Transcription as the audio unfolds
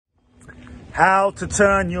How to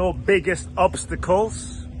turn your biggest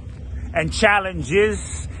obstacles and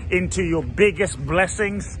challenges into your biggest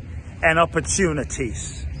blessings and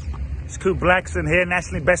opportunities. It's Blackson here,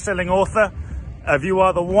 nationally best-selling author of You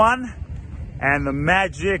Are the One and the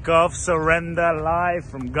Magic of Surrender, live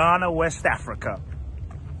from Ghana, West Africa.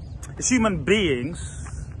 As human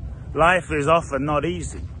beings, life is often not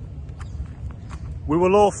easy. We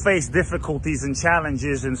will all face difficulties and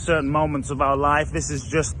challenges in certain moments of our life. This is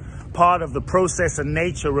just part of the process and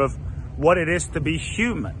nature of what it is to be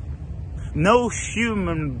human. No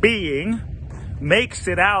human being makes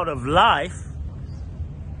it out of life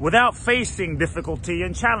without facing difficulty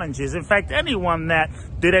and challenges. In fact, anyone that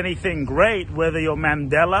did anything great, whether you're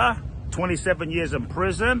Mandela, 27 years in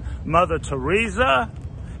prison, Mother Teresa,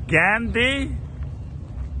 Gandhi,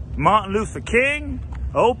 Martin Luther King,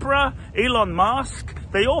 Oprah, Elon Musk,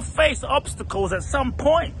 they all face obstacles at some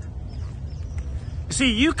point.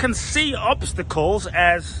 See, you can see obstacles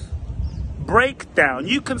as breakdown.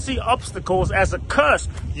 You can see obstacles as a curse.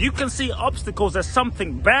 You can see obstacles as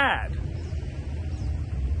something bad.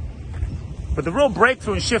 But the real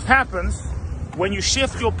breakthrough and shift happens when you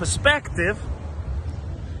shift your perspective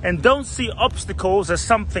and don't see obstacles as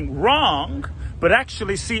something wrong, but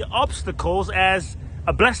actually see obstacles as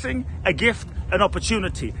a blessing, a gift, an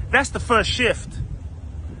opportunity. That's the first shift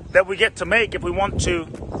that we get to make if we want to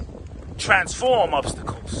transform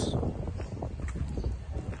obstacles.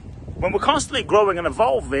 When we're constantly growing and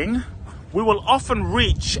evolving, we will often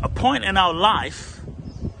reach a point in our life,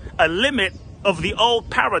 a limit of the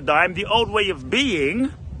old paradigm, the old way of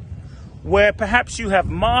being, where perhaps you have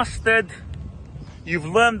mastered, you've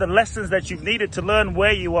learned the lessons that you've needed to learn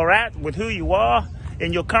where you are at, with who you are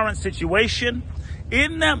in your current situation.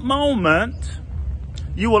 In that moment,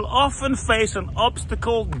 you will often face an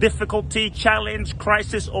obstacle, difficulty, challenge,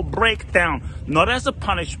 crisis, or breakdown. Not as a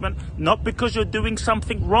punishment, not because you're doing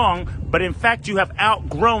something wrong, but in fact you have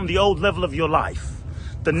outgrown the old level of your life.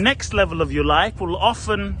 The next level of your life will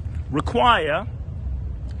often require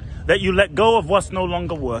that you let go of what's no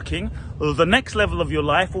longer working. The next level of your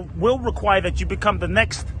life will require that you become the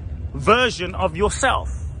next version of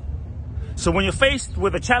yourself. So when you're faced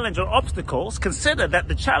with a challenge or obstacles, consider that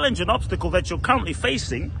the challenge and obstacle that you're currently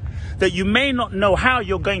facing, that you may not know how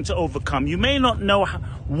you're going to overcome. You may not know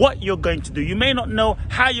what you're going to do. You may not know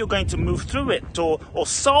how you're going to move through it or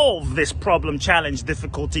solve this problem, challenge,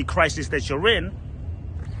 difficulty, crisis that you're in,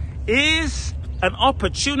 is an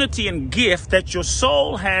opportunity and gift that your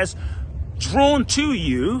soul has drawn to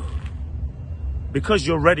you because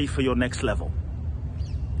you're ready for your next level.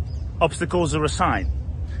 Obstacles are a sign.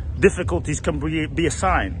 Difficulties can be a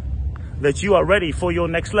sign that you are ready for your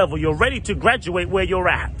next level. You're ready to graduate where you're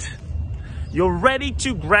at. You're ready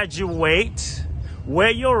to graduate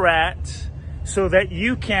where you're at so that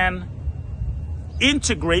you can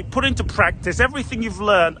integrate, put into practice everything you've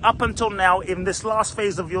learned up until now in this last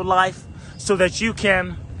phase of your life, so that you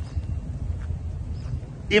can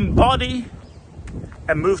embody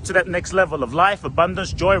and move to that next level of life,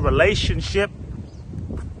 abundance, joy, relationship.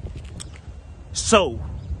 So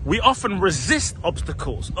we often resist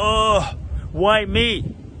obstacles. Oh, why me?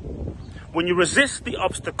 When you resist the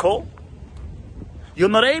obstacle, you're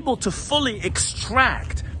not able to fully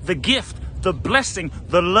extract the gift, the blessing,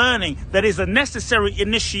 the learning that is a necessary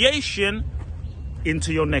initiation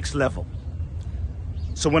into your next level.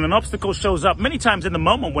 So when an obstacle shows up, many times in the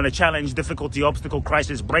moment when a challenge, difficulty, obstacle,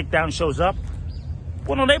 crisis, breakdown shows up,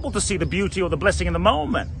 we're not able to see the beauty or the blessing in the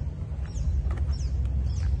moment.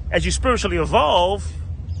 As you spiritually evolve,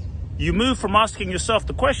 you move from asking yourself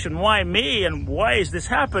the question, why me, and why is this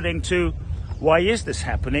happening, to why is this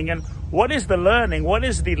happening, and what is the learning, what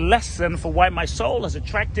is the lesson for why my soul has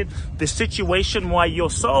attracted this situation, why your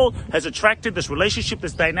soul has attracted this relationship,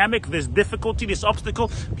 this dynamic, this difficulty, this obstacle.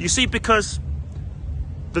 You see, because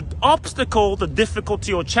the obstacle, the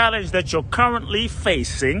difficulty or challenge that you're currently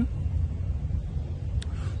facing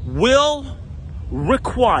will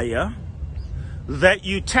require that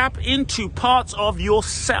you tap into parts of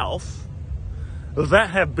yourself that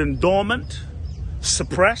have been dormant,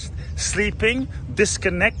 suppressed, sleeping,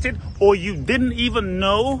 disconnected, or you didn't even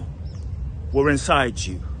know were inside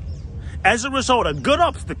you. As a result, a good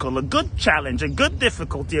obstacle, a good challenge, a good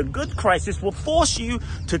difficulty, a good crisis will force you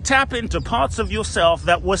to tap into parts of yourself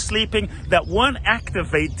that were sleeping, that weren't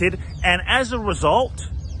activated, and as a result,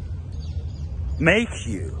 make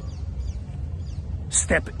you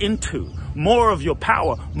step into more of your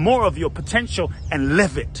power, more of your potential, and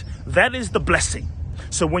live it. That is the blessing.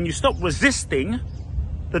 So when you stop resisting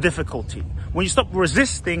the difficulty, when you stop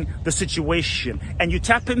resisting the situation, and you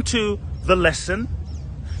tap into the lesson,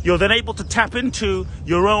 You're then able to tap into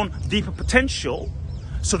your own deeper potential,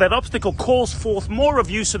 so that obstacle calls forth more of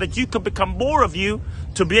you so that you can become more of you,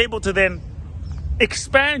 to be able to then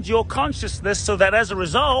expand your consciousness, so that as a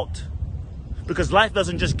result, because life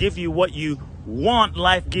doesn't just give you what you want,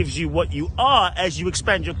 life gives you what you are. As you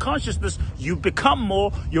expand your consciousness, you become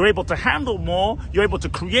more, you're able to handle more, you're able to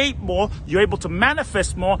create more, you're able to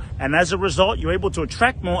manifest more, and as a result, you're able to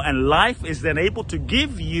attract more, and life is then able to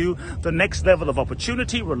give you the next level of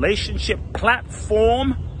opportunity, relationship,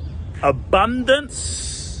 platform,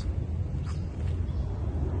 abundance.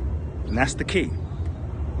 And that's the key.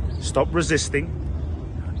 Stop resisting,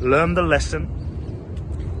 learn the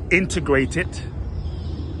lesson, integrate it,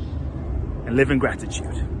 and live in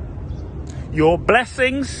gratitude. Your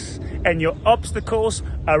blessings and your obstacles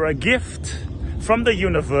are a gift from the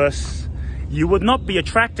universe. You would not be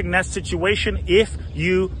attracting that situation if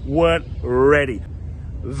you weren't ready.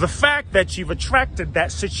 The fact that you've attracted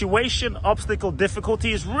that situation, obstacle,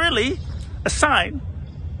 difficulty is really a sign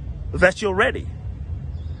that you're ready.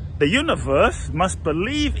 The universe must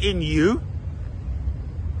believe in you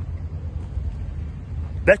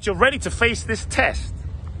that you're ready to face this test.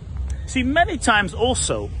 See, many times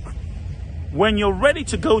also, when you're ready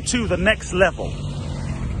to go to the next level,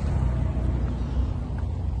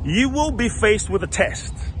 you will be faced with a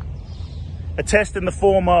test. A test in the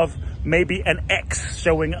form of maybe an X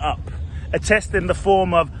showing up. A test in the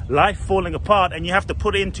form of life falling apart and you have to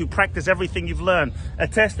put into practice everything you've learned. A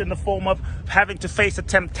test in the form of having to face a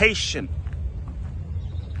temptation,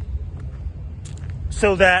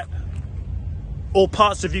 so that all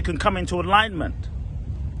parts of you can come into alignment.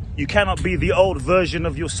 You cannot be the old version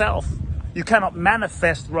of yourself. You cannot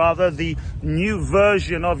manifest, rather, the new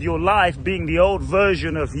version of your life being the old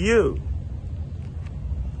version of you.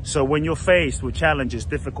 So when you're faced with challenges,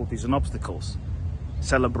 difficulties, and obstacles,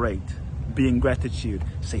 celebrate, be in gratitude,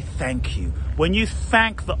 say thank you. When you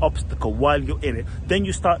thank the obstacle while you're in it, then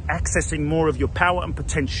you start accessing more of your power and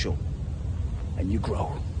potential, and you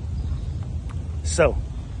grow. So,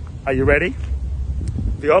 are you ready?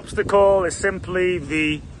 The obstacle is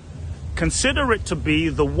simply consider it to be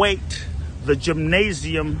the weight, the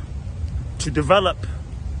gymnasium to develop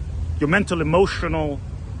your mental, emotional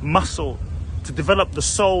muscle, to develop the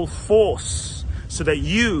soul force, so that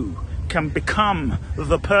you can become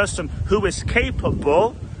the person who is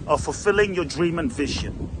capable of fulfilling your dream and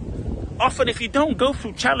vision. Often, if you don't go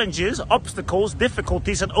through challenges, obstacles,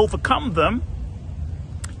 difficulties, and overcome them,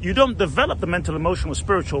 you don't develop the mental, emotional,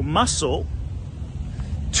 spiritual muscle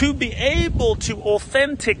to be able to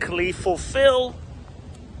authentically fulfill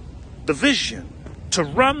the vision, to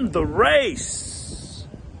run the race,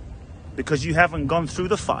 because you haven't gone through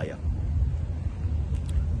the fire.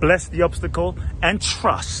 Bless the obstacle and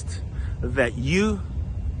trust that you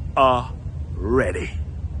are ready.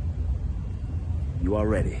 You are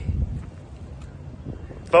ready.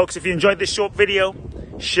 Folks, if you enjoyed this short video,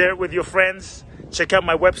 share it with your friends. Check out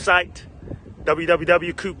my website,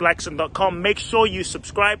 www.𝐸𝐞𝐿ACSON.com. Make sure you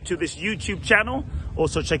subscribe to this YouTube channel.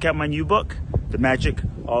 Also check out my new book, The Magic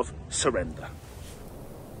of Surrender.